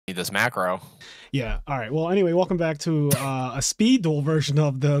this macro. Yeah. All right. Well, anyway, welcome back to a speed duel version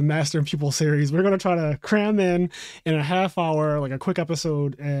of the Master and Pupil series. We're going to try to cram in a half hour, like a quick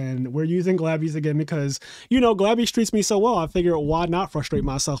episode, and we're using Glabbies again because, Glabbies treats me so well. I figure why not frustrate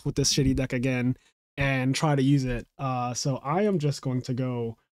myself with this shitty deck again and try to use it. So I am just going to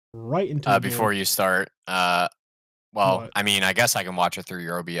go right into before you start. Well, what? I mean, I guess I can watch it through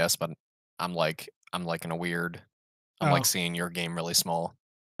your OBS, but I'm like in a weird. I'm like seeing your game really small.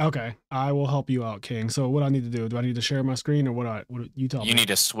 Okay, I will help you out, King. So what I need to do? Do I need to share my screen or what you tell me? You need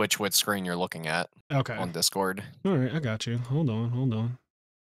to switch what screen you're looking at. Okay. On Discord. All right, I got you. Hold on.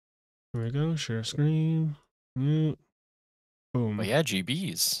 There we go. Share screen. Boom. But yeah,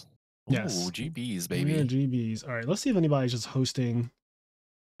 GBs. Yes. Ooh, GBs, baby. Yeah, GBs. All right, let's see if anybody's just hosting.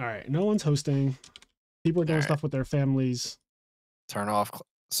 All right, no one's hosting. People are doing stuff with their families. Turn off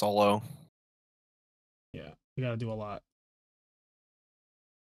solo. Yeah, we got to do a lot.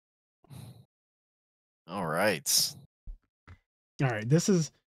 All right. This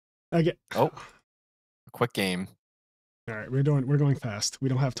is again. Oh, quick game. All right, we're going fast. We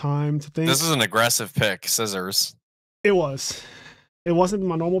don't have time to think. This is an aggressive pick. Scissors. It was. It wasn't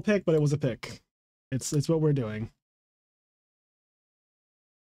my normal pick, but it was a pick. It's what we're doing.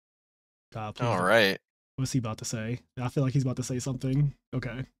 God, please. All right. What's he about to say? I feel like he's about to say something.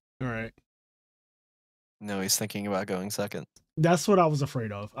 Okay. All right. No, he's thinking about going second. That's what I was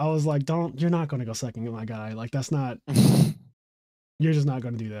afraid of. I was like, you're not going to go second, my guy. Like, that's not, you're just not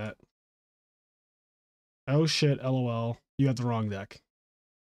going to do that. Oh shit, LOL. You have the wrong deck.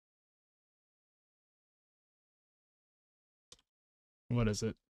 What is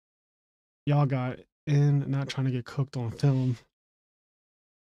it? Y'all got in, not trying to get cooked on film.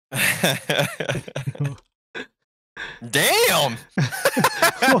 Damn.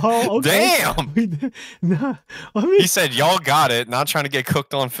 Well, okay. Damn. He said y'all got it, not trying to get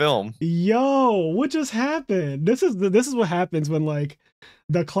cooked on film. Yo, what just happened? This is what happens when like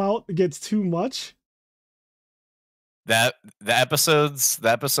the clout gets too much. The episodes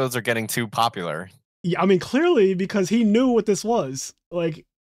are getting too popular. Yeah, I mean clearly because he knew what this was. Like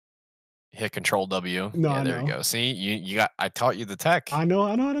hit Control W. No, yeah, there you go. See, you got. I taught you the tech. I know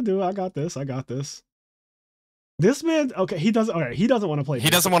how to do it. I got this. This man, okay, he doesn't. All right, he doesn't want to play. He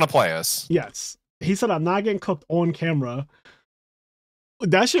doesn't want to play us. Yes, he said I'm not getting cooked on camera.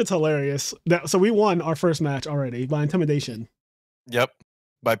 That shit's hilarious. So we won our first match already by intimidation. Yep,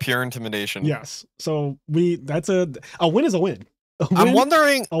 by pure intimidation. Yes. So that's a win is a win. I'm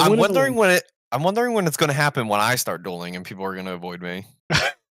wondering when it's going to happen when I start dueling and people are going to avoid me.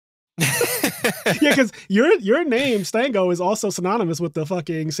 Yeah, because your name Stango is also synonymous with the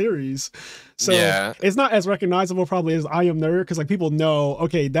fucking series, so yeah. It's not as recognizable probably as IMNerd because like people know,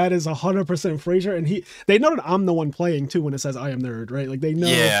 okay, that is 100% Frazier, and they know that I'm the one playing too when it says IMNerd, right? Like they know.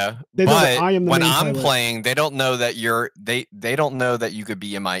 Yeah, they know that I am the when I'm playing, they don't know that they don't know that you could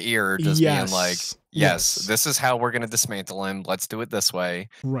be in my ear just being like, yes, this is how we're gonna dismantle him. Let's do it this way.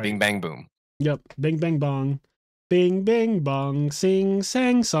 Right. Bing bang boom. Yep. Bing bang bong. Bing, bang, bong, sing,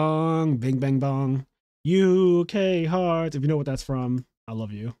 sang, song, bing, bang, bong, UK Hearts. If you know what that's from, I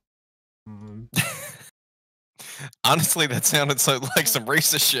love you. Honestly, that sounded so like some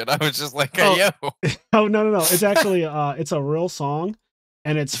racist shit. I was just like, hey, yo. Oh, no. It's actually, it's a real song,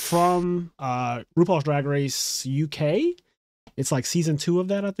 and it's from RuPaul's Drag Race UK. It's like season 2 of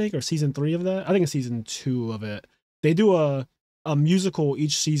that, I think, or season 3 of that. I think it's season 2 of it. They do a musical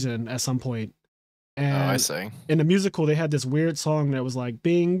each season at some point. And I see. In the musical, they had this weird song that was like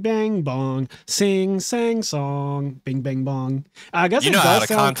 "Bing Bang Bong, Sing Sang Song, Bing Bang Bong." I guess it out of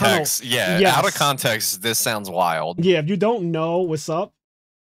context. Out of context, this sounds wild. Yeah, if you don't know what's up,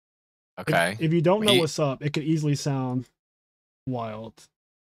 okay. If you don't know what's up, it could easily sound wild.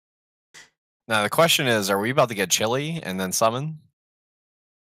 Now the question is: are we about to get chilly and then summon?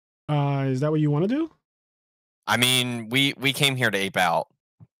 Is that what you want to do? I mean, we came here to ape out.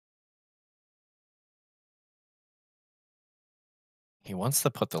 He wants to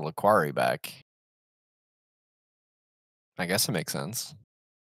put the Laquari back. I guess it makes sense.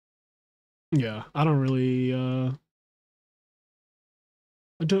 Yeah, I don't really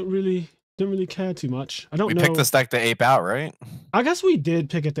care too much. I don't know. We picked this deck to ape out, right? I guess we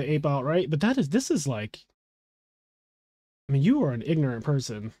did pick it to ape out, right? But this is like, I mean, you are an ignorant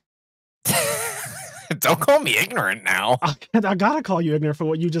person. Don't call me ignorant now. I gotta call you ignorant for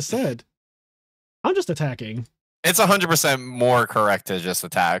what you just said. I'm just attacking. It's 100% more correct to just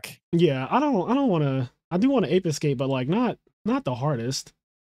attack. Yeah, I don't want to. I do want to ape escape, but like not the hardest.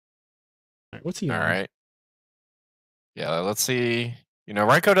 All right, what's he? All right. Yeah, let's see.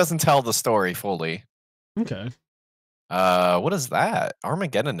 Raiko doesn't tell the story fully. Okay. What is that?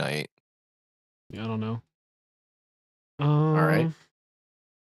 Armageddon Night. Yeah, I don't know. All right.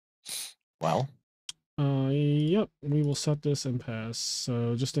 Well. Yep. We will set this and pass.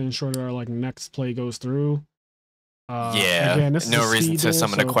 So just to ensure that our like next play goes through. Yeah. Again, this no is reason to duel,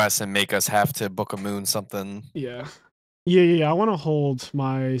 summon a quest and make us have to book a moon something. Yeah. Yeah. I want to hold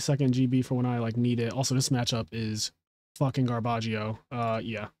my second GB for when I like need it. Also, this matchup is fucking Garbaggio.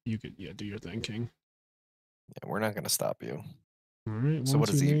 Yeah. You could do your thing, King. Yeah, we're not gonna stop you. All right. So what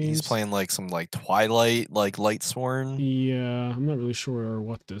is he? He's playing like some like Twilight, like Lightsworn. Yeah, I'm not really sure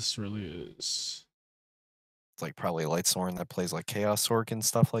what this really is. It's like probably Lightsworn that plays like Chaos Orc and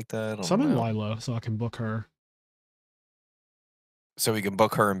stuff like that. Summon Lila so I can book her. So we can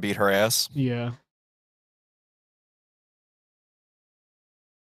book her and beat her ass? Yeah.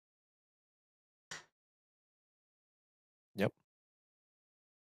 Yep.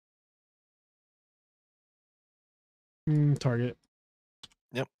 Target.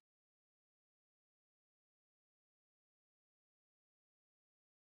 Yep.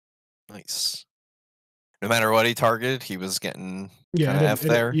 Nice. No matter what he targeted, he was getting kind of F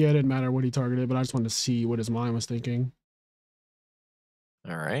there. It didn't matter what he targeted, but I just wanted to see what his mind was thinking.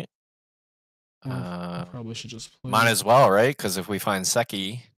 All right. I probably should just play. Might as well, right? Because if we find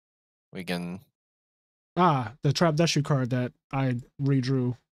Seki, we can. The Trap Deshu card that I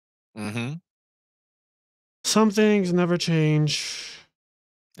redrew. Mm-hmm. Some things never change.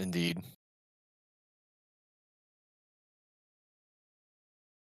 Indeed.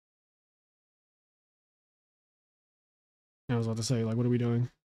 I was about to say, like, what are we doing?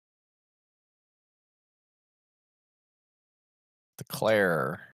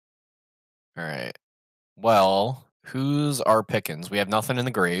 Declare. All right. Well, who's our pickings? We have nothing in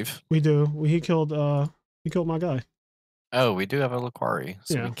the grave. We do. He killed my guy. Oh, we do have a Luquari,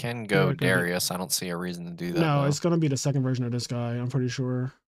 so we can go Darius. I don't see a reason to do that. No, it's gonna be the second version of this guy. I'm pretty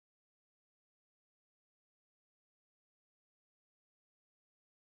sure.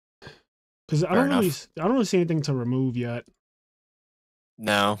 Because I don't really see anything to remove yet.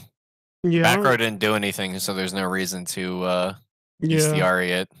 No. Yeah. Back row didn't do anything, so there's no reason to use the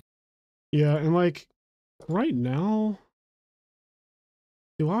it. Yeah, and like right now,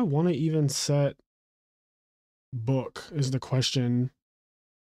 do I want to even set book is the question.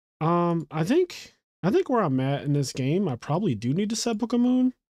 I think where I'm at in this game, I probably do need to set Book of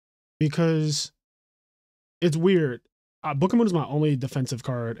Moon because it's weird. Book of Moon is my only defensive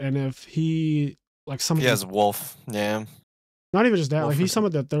card, and if he he has Wolf, yeah. Not even just that, Wolf, like he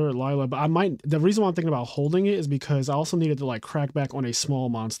summoned the third Lila, but the reason why I'm thinking about holding it is because I also needed to like crack back on a small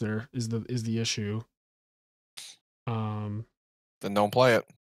monster is the issue. Then don't play it.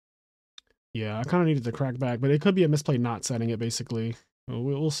 Yeah, I kind of needed to crack back, but it could be a misplay not setting it basically.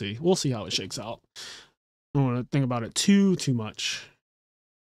 We'll see. We'll see how it shakes out. I don't want to think about it too much.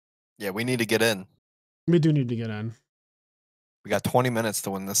 Yeah, we need to get in. We do need to get in. We got 20 minutes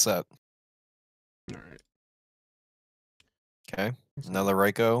to win this set. All right. Okay. Another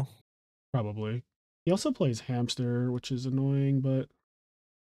Raiko. Probably. He also plays Hamster, which is annoying, but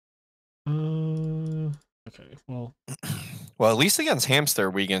okay, well. Well, at least against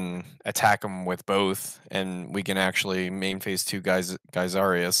Hamster, we can attack him with both, and we can actually main phase 2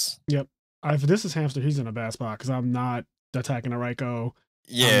 Geysarius. Yep. If this is Hamster, he's in a bad spot because I'm not attacking a Raiko.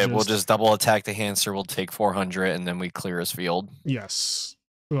 Yeah, we'll just double attack the Hamster. We'll take 400, and then we clear his field. Yes.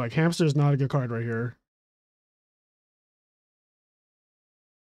 Like, Hamster's not a good card right here.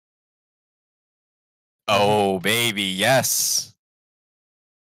 Oh, baby, yes.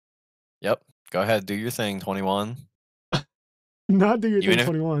 Yep. Go ahead, do your thing, 21. Not do your thing,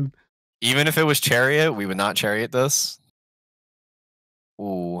 21. Even if it was Chariot, we would not Chariot this.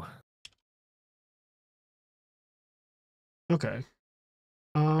 Ooh. Okay.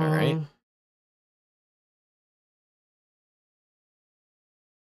 All right.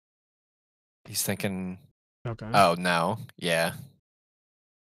 He's thinking. Okay. Oh, no. Yeah.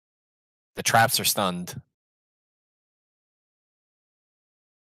 The traps are stunned.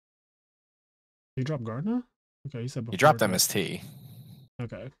 He dropped Gardner? Okay, he said before. He dropped MST.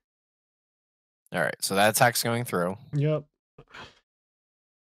 Okay. All right, so that attack's going through. Yep.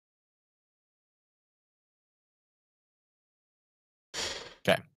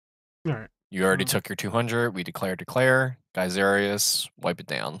 Okay. All right. You already took your 200. We declare. Geysarius, wipe it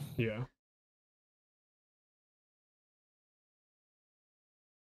down. Yeah.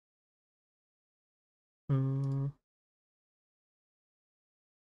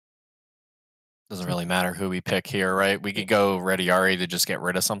 Doesn't really matter who we pick here, right? We could go Rediari to just get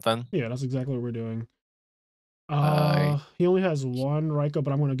rid of something. Yeah, that's exactly what we're doing. He only has one Raiko,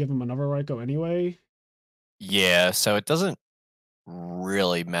 but I'm going to give him another Raiko anyway. Yeah, so it doesn't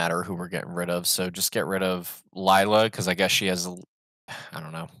really matter who we're getting rid of. So just get rid of Lila, because I guess she has, I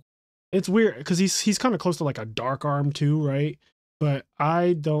don't know. It's weird because he's kind of close to like a dark arm too, right? But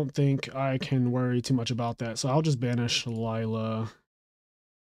I don't think I can worry too much about that. So I'll just banish Lila.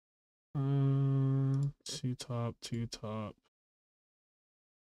 Two top, two top.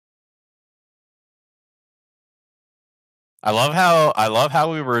 I love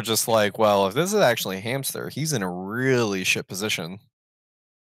how we were just like, well, if this is actually a hamster, he's in a really shit position.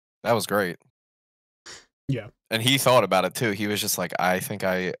 That was great. Yeah. And he thought about it too. He was just like,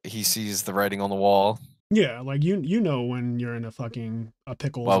 he sees the writing on the wall. Yeah, like you know when you're in a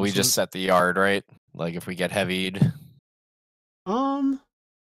pickle. Well, we just set the yard, right? Like if we get heavied. Depends.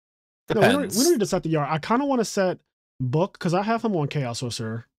 No, we don't need to set the yard. I kind of want to set Book because I have him on Chaos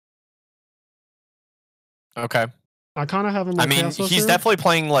Sorcerer. Okay. I kind of have him on Chaos Sorcerer. He's definitely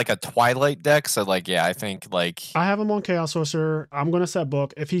playing like a Twilight deck, so like, yeah, I think like I have him on Chaos Sorcerer. I'm gonna set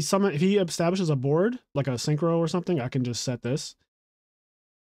Book. If he establishes a board like a synchro or something, I can just set this.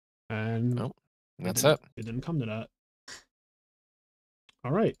 And that's it. It didn't come to that.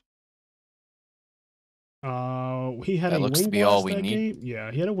 All right. He had a wing blast that game.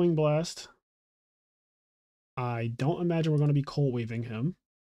 Yeah, he had a wing blast. I don't imagine we're going to be cold waving him.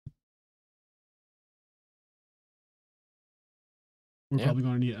 We're probably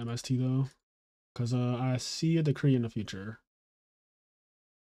going to need MST though, because I see a decree in the future.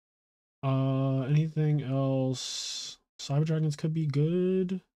 Anything else? Cyber Dragons could be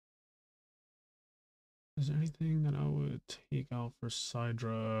good. Is there anything that I would take out for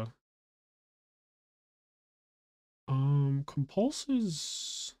Sidra? Compulse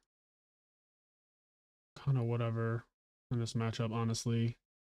is kind of whatever in this matchup, honestly.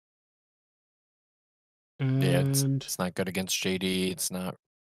 And yeah, it's not good against JD. It's not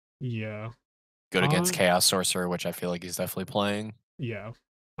good against Chaos Sorcerer, which I feel like he's definitely playing. Yeah,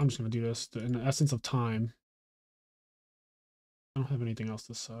 I'm just gonna do this in the essence of time. I don't have anything else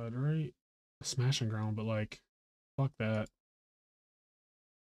to side, right? Smash and ground, but like, fuck that.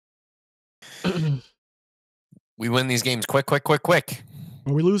 We win these games quick. Or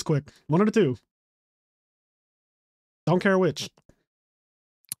we lose quick. One of the two. Don't care which.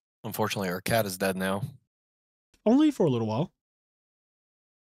 Unfortunately, our cat is dead now. Only for a little while.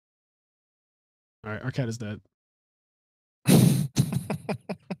 All right, our cat is dead.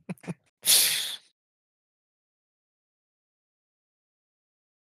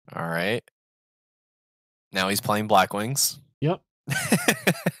 All right. Now he's playing Blackwings. Yep.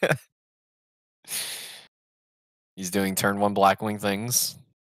 He's doing turn 1 Blackwing things.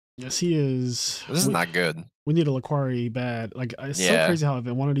 Yes, he is. This is not good. We need a Laquari bad. Like, it's so crazy how if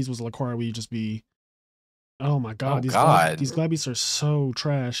one of these was a Laquari, we'd just be... Oh my god, these Glabbies are so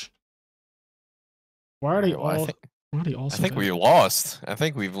trash. Why are they all... I think we lost. I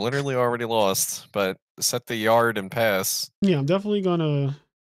think we've literally already lost, but set the yard and pass. Yeah, I'm definitely gonna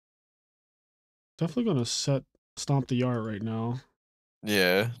stomp the yard right now.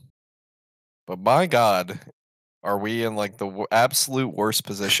 Yeah. But my god, are we in like the absolute worst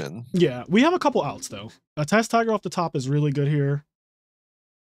position? Yeah, we have a couple outs though. A Test Tiger off the top is really good here.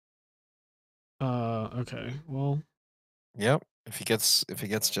 Okay, well. Yep. If he gets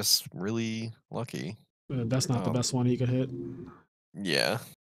just really lucky. That's not the best one he could hit. Yeah.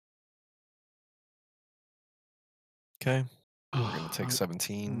 Okay. We're gonna take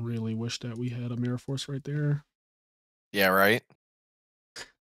 17. I really wish that we had a Mirror Force right there. Yeah, right?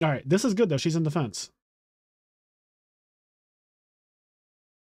 All right, this is good though. She's in defense.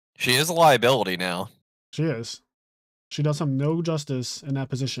 She is a liability now. She is. She does him no justice in that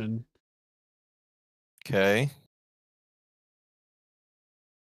position. Okay.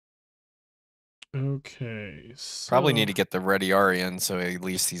 Okay. So probably need to get the Ready Ari in so at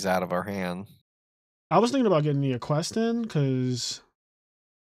least he's out of our hand. I was thinking about getting the Quest in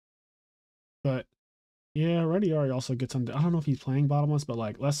but yeah, Ready Ari also gets on. I don't know if he's playing bottomless, but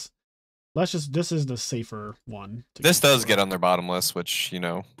like let's just, this is the safer one. This does get on their bottomless, which, you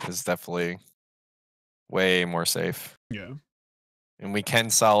know, is definitely way more safe. Yeah. And we can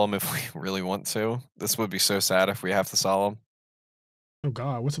solemn if we really want to. This would be so sad if we have to solemn. Oh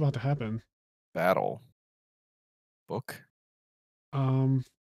god, what's about to happen? Battle. Book.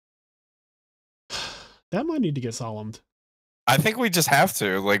 That might need to get solemned. I think we just have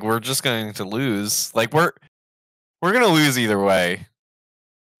to. Like, we're just going to lose. Like, we're going to lose either way,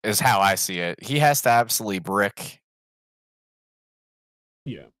 is how I see it. He has to absolutely brick.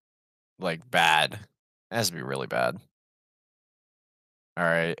 Yeah. Like, bad. It has to be really bad. All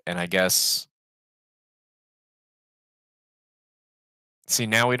right. And I guess See,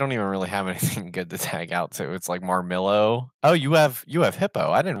 now we don't even really have anything good to tag out to. It's like Marmillo. Oh, you have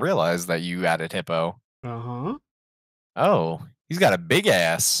Hippo. I didn't realize that you added Hippo. Uh-huh. Oh, he's got a big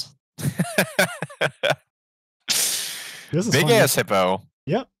ass. This is big funny. Ass Hippo.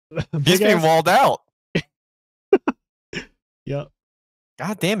 Yep. He's being walled out. Yep.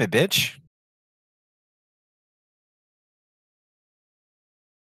 God damn it, bitch.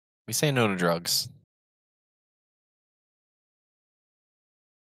 We say no to drugs.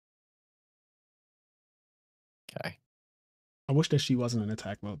 Okay. I wish that she wasn't in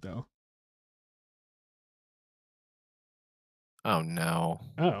attack mode though. Oh no.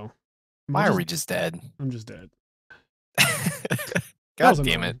 Oh. Why are we just dead? I'm just dead. God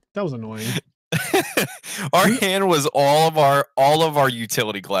damn it. That was annoying. Our hand was all of our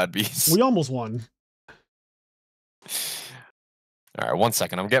utility glad beasts. We almost won. All right, 1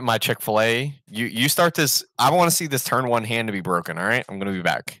 second. I'm getting my Chick-fil-A. You start this. I want to see this turn one hand to be broken. All right, I'm gonna be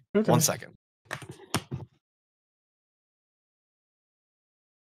back. Okay. 1 second.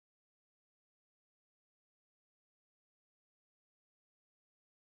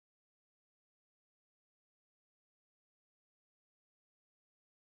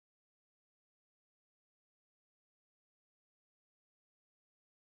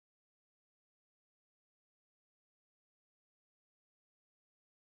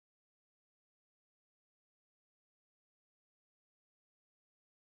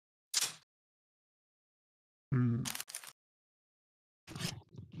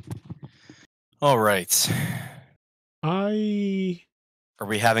 All right. Are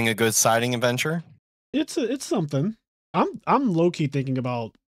we having a good siding adventure? It's something. I'm low key thinking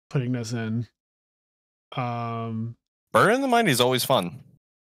about putting this in. Burn in the Mighty is always fun.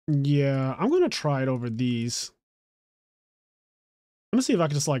 Yeah, I'm gonna try it over these. I'm gonna see if I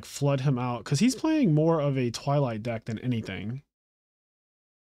can just like flood him out because he's playing more of a Twilight deck than anything.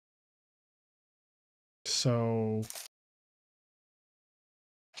 So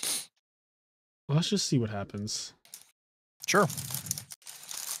let's just see what happens. Sure.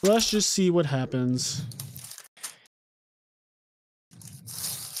 Let's just see what happens.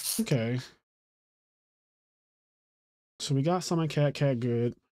 Okay. So we got Summon Cat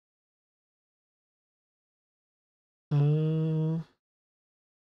good.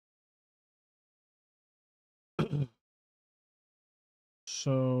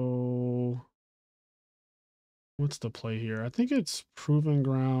 So what's the play here? I think it's Proven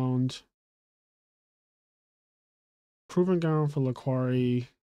Ground. Proven Ground for Laquari.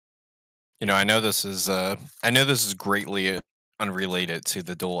 You know, I know this is greatly unrelated to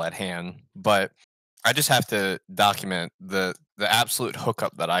the duel at hand, but I just have to document the absolute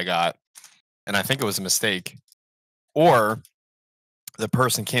hookup that I got, and I think it was a mistake, or the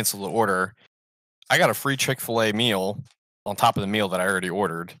person canceled the order. I got a free Chick-fil-A meal on top of the meal that I already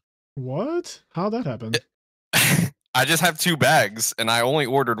ordered. What? How'd that happen? I just have 2 bags, and I only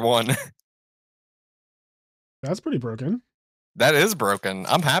ordered 1. That's pretty broken. That is broken.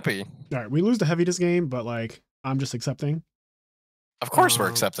 I'm happy. All right, we lose the heavy this game, but like I'm just accepting. Of course we're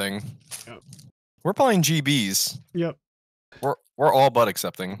accepting. Yep. We're playing GBs. Yep. We're all but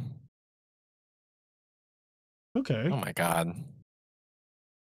accepting. Okay. Oh my god.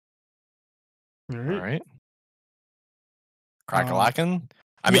 All right. All right. Crack-a-lackin'?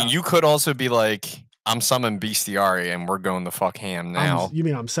 I mean, you could also be like, I'm summoning Bestiari and we're going the fuck ham now. You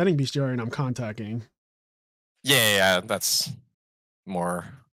mean I'm setting Bestiari and I'm contacting? Yeah, that's more.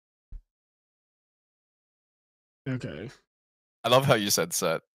 Okay. I love how you said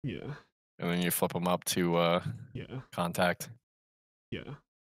set. Yeah. And then you flip them up to contact. Yeah.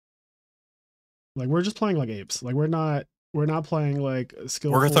 Like we're just playing like apes. Like we're not playing like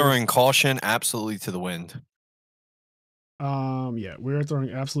skillful. We're throwing caution absolutely to the wind. Yeah, we're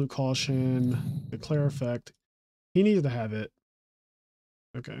throwing absolute caution, declare effect. He needed to have it.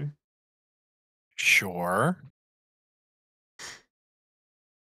 Okay. Sure.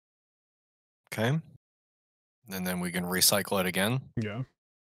 Okay. And then we can recycle it again. Yeah.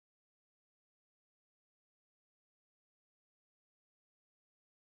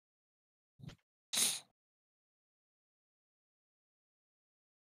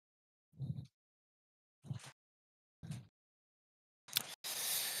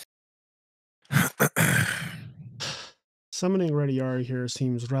 Summoning Rediari here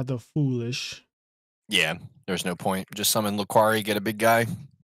seems rather foolish. Yeah, there's no point. Just summon Laquari, get a big guy.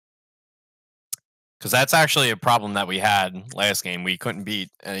 Because that's actually a problem that we had last game. We couldn't beat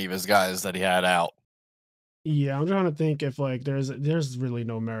any of his guys that he had out. Yeah, I'm trying to think if like there's really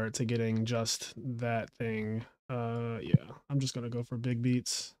no merit to getting just that thing. Yeah, I'm just gonna go for big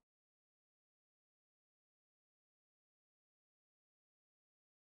beats.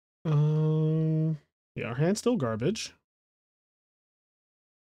 Yeah, our hand's still garbage.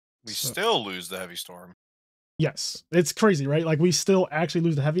 We still lose the heavy storm. Yes, it's crazy, right? Like we still actually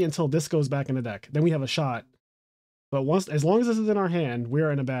lose the heavy until this goes back in the deck. Then we have a shot. But as long as this is in our hand, we're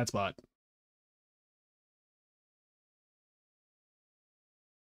in a bad spot.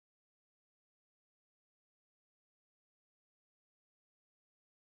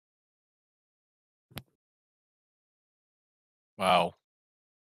 Wow.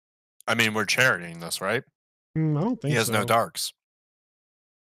 I mean, we're charitying this, right? I don't think so. He has no darks.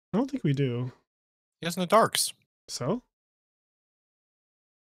 I don't think we do. He has no darks. So?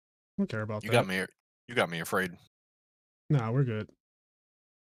 I don't care about that. You got me afraid. Nah, we're good.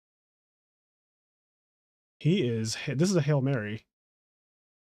 This is a Hail Mary.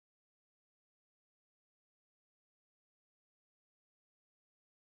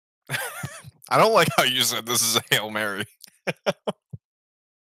 I don't like how you said this is a Hail Mary.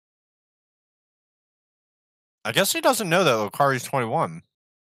 I guess he doesn't know that Lucari's 21.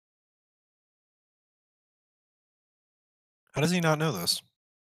 How does he not know this?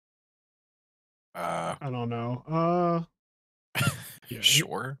 I don't know. Yeah,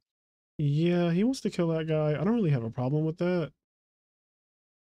 sure. He wants to kill that guy. I don't really have a problem with that.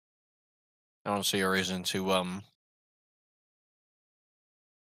 I don't see a reason to I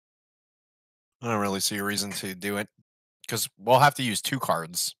don't really see a reason to do it because we'll have to use 2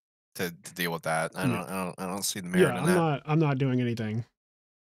 cards to deal with that. I don't see the merit in that. I'm not doing anything.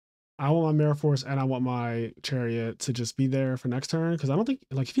 I want my Mirror Force and I want my Chariot to just be there for next turn because I don't think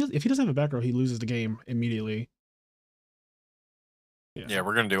like if he doesn't have a back row, he loses the game immediately. Yeah,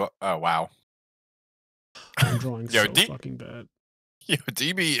 we're gonna do it. Oh wow. I'm drawing so fucking bad. Yo,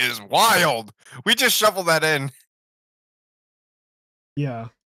 DB is wild. We just shuffled that in. Yeah,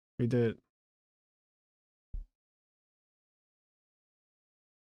 we did.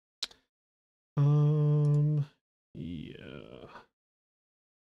 Yeah.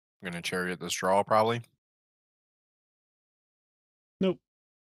 I'm gonna Chariot this draw probably. Nope.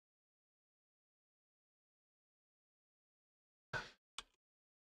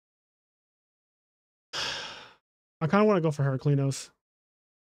 I kind of want to go for Heraclinos.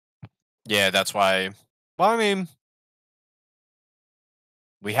 Yeah, that's why. Well, I mean,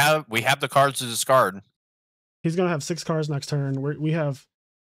 we have the cards to discard. He's gonna have 6 cards next turn. We have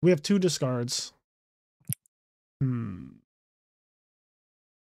 2 discards.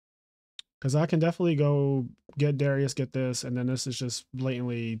 Because I can definitely go get Darius, get this, and then this is just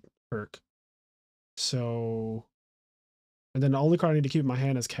blatantly Herc. So, and then the only card I need to keep in my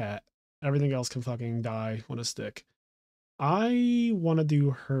hand is Cat. Everything else can fucking die on a stick. I want to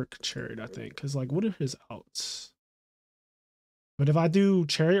do Herc Chariot, I think, because like, what are his outs? But if I do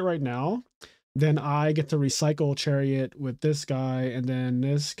Chariot right now, then I get to recycle Chariot with this guy, and then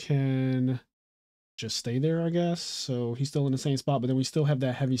this can just stay there, I guess. So he's still in the same spot, but then we still have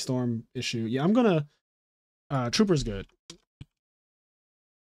that heavy storm issue. Yeah, I'm gonna Trooper's good.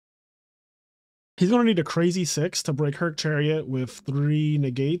 He's gonna need a crazy 6 to break Herc Chariot with 3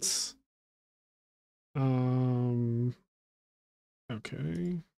 negates.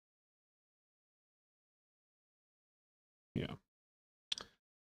 Okay. Yeah.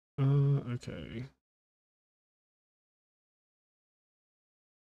 Okay.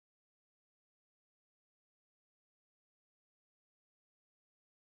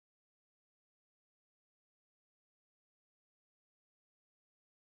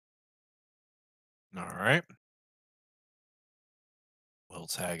 All right. We'll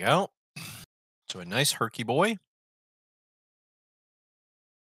tag out to a nice Herky boy.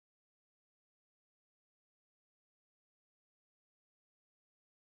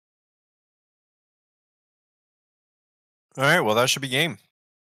 All right, well, that should be game.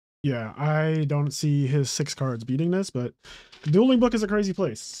 Yeah, I don't see his 6 cards beating this, but the dueling book is a crazy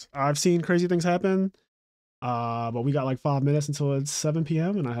place. I've seen crazy things happen, but we got like 5 minutes until it's 7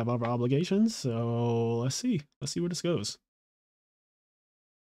 p.m. and I have other obligations, so let's see where this goes.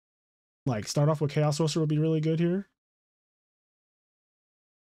 Like, start off with Chaos Sorcerer would be really good here.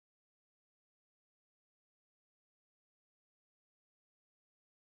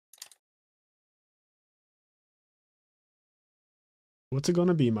 What's it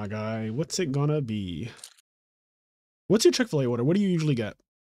gonna be, my guy? What's it gonna be? What's your Chick-fil-A order? What do you usually get?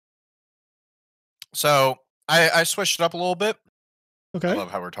 So I switched it up a little bit. Okay. I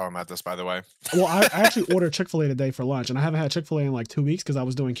love how we're talking about this, by the way. Well, I actually ordered Chick-fil-A today for lunch, and I haven't had Chick-fil-A in like 2 weeks because I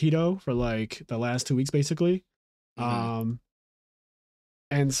was doing keto for like the last 2 weeks, basically. And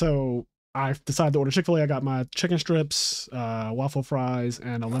so I decided to order Chick-fil-A. I got my chicken strips, waffle fries,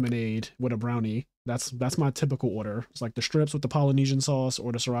 and a lemonade with a brownie. That's my typical order. It's like the strips with the Polynesian sauce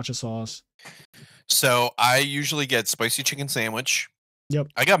or the sriracha sauce. So I usually get spicy chicken sandwich. Yep.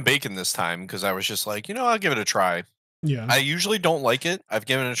 I got bacon this time because I was just like, I'll give it a try. Yeah. I usually don't like it. I've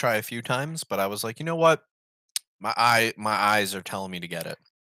given it a try a few times, but I was like, you know what? My eyes are telling me to get it.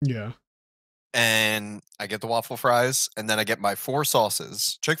 Yeah. And I get the waffle fries, and then I get my 4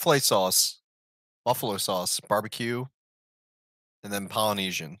 sauces: Chick-fil-A sauce, buffalo sauce, barbecue, and then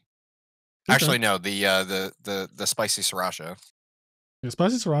Polynesian. Okay. Actually, no, the spicy sriracha. The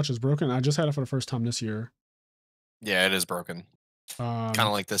spicy sriracha is broken. I just had it for the first time this year. Yeah, it is broken. Kind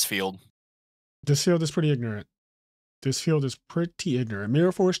of like this field. This field is pretty ignorant.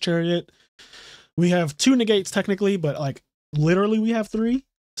 Mirror Force Chariot. We have 2 negates technically, but like literally we have 3.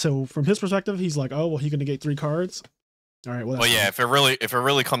 So from his perspective, he's like, oh well, he can negate 3 cards. All right. Well, yeah. If it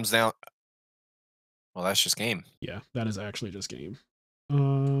really comes down, well, that's just game. Yeah, that is actually just game.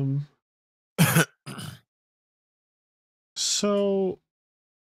 So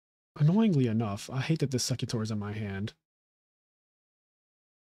annoyingly enough, I hate that this Secutor is in my hand.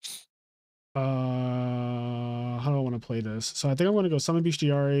 How do I want to play this? So I think I'm going to go summon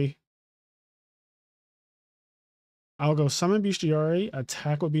Bestiari. I'll go summon Bestiari,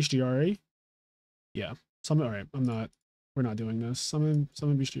 attack with Bestiari. Yeah, summon. All right, we're not doing this. Summon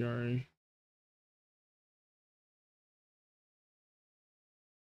Bestiari.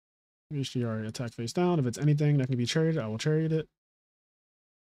 Bestiari, attack face down. If it's anything that can be charioted, I will chariot it.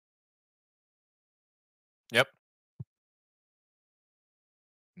 Yep.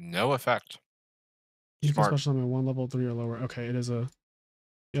 No effect. You can special summon 1 level 3 or lower. Okay, it is a.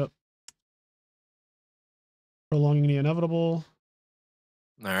 Yep. Prolonging the inevitable.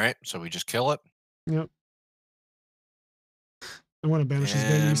 All right, so we just kill it. Yep. I'm going to banish this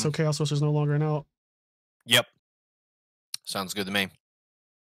baby so Chaos Switch is no longer an out. Yep. Sounds good to me.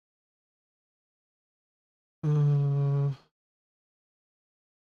 I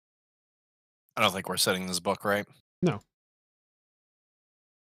don't think we're setting this book right. No.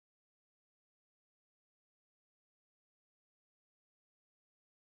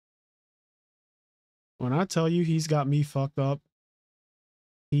 When I tell you he's got me fucked up,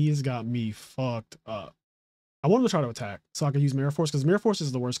 he's got me fucked up. I wanted to try to attack so I could use Mirror Force because Mirror Force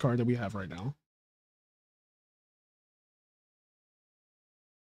is the worst card that we have right now.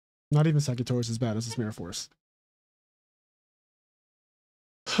 Not even Secutor is as bad as this Mirror Force.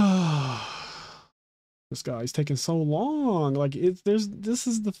 This guy's taking so long. Like this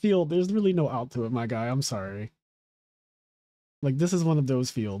is the field. There's really no out to it, my guy. I'm sorry. Like this is one of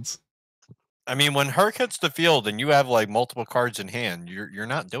those fields. I mean, when Herc hits the field and you have like multiple cards in hand, you're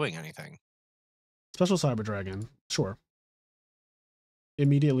not doing anything. Special Cyber Dragon, sure.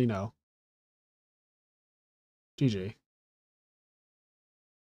 Immediately no. GG.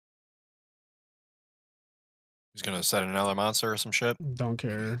 He's gonna set another monster or some shit. Don't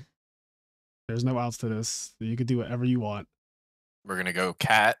care. There's no outs to this. You could do whatever you want. We're gonna go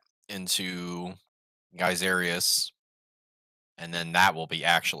Cat into Geyserius, and then that will be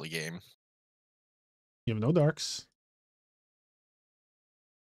actually game. You have no darks.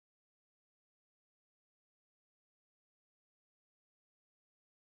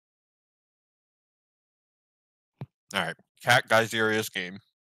 All right, Cat Geyserius game.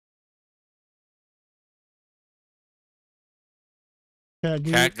 Cat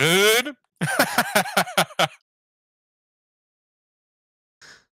good. Cat good.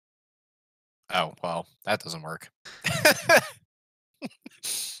 Oh, well, that doesn't work.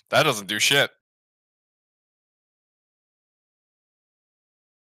 That doesn't do shit.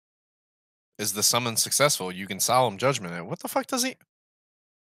 Is the summon successful? You can solemn judgment it. What the fuck does he?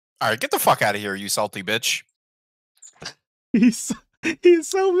 All right, get the fuck out of here, you salty bitch. He's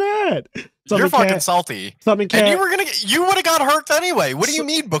so mad. You're fucking salty. Summon Cat. And you would have got hurt anyway. What do you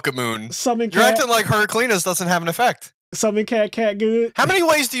mean, Book of Moon? Summon Cat. You're acting like Heracletus doesn't have an effect. Summon Cat good. How many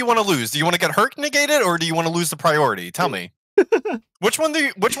ways do you want to lose? Do you want to get Herc negated, or do you want to lose the priority? Tell me. Which one do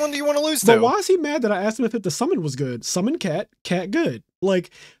you want to lose to? But why is he mad that I asked him if the summon was good? Summon Cat good. Like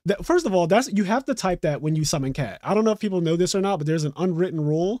that. First of all, you have to type that when you summon Cat. I don't know if people know this or not, but there's an unwritten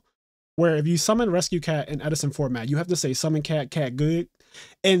rule where if you summon Rescue Cat in Edison format, you have to say summon Cat good,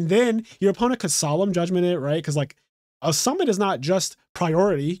 and then your opponent could solemn judgment it, right? Because like a summon is not just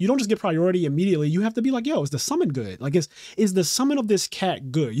priority. You don't just get priority immediately. You have to be like, yo, is the summon good? Like, is the summon of this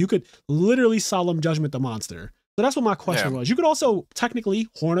cat good? You could literally solemn judgment the monster. So that's what my question was. You could also technically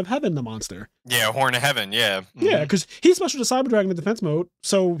Horn of Heaven the monster. Yeah, Horn of Heaven, yeah. Mm-hmm. Yeah, because he's special to Cyber Dragon in defense mode,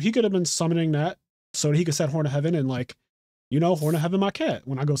 so he could have been summoning that so that he could set Horn of Heaven and like you know, Horn of Heaven, my cat.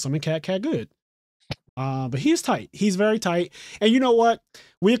 When I go summon cat good. But he's tight. He's very tight. And you know what?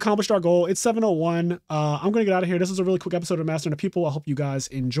 We accomplished our goal. It's 7:01. I'm going to get out of here. This was a really quick episode of Mastering the People. I hope you guys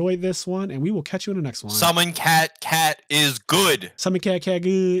enjoyed this one, and we will catch you in the next one. Summon cat is good. Summon cat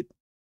good.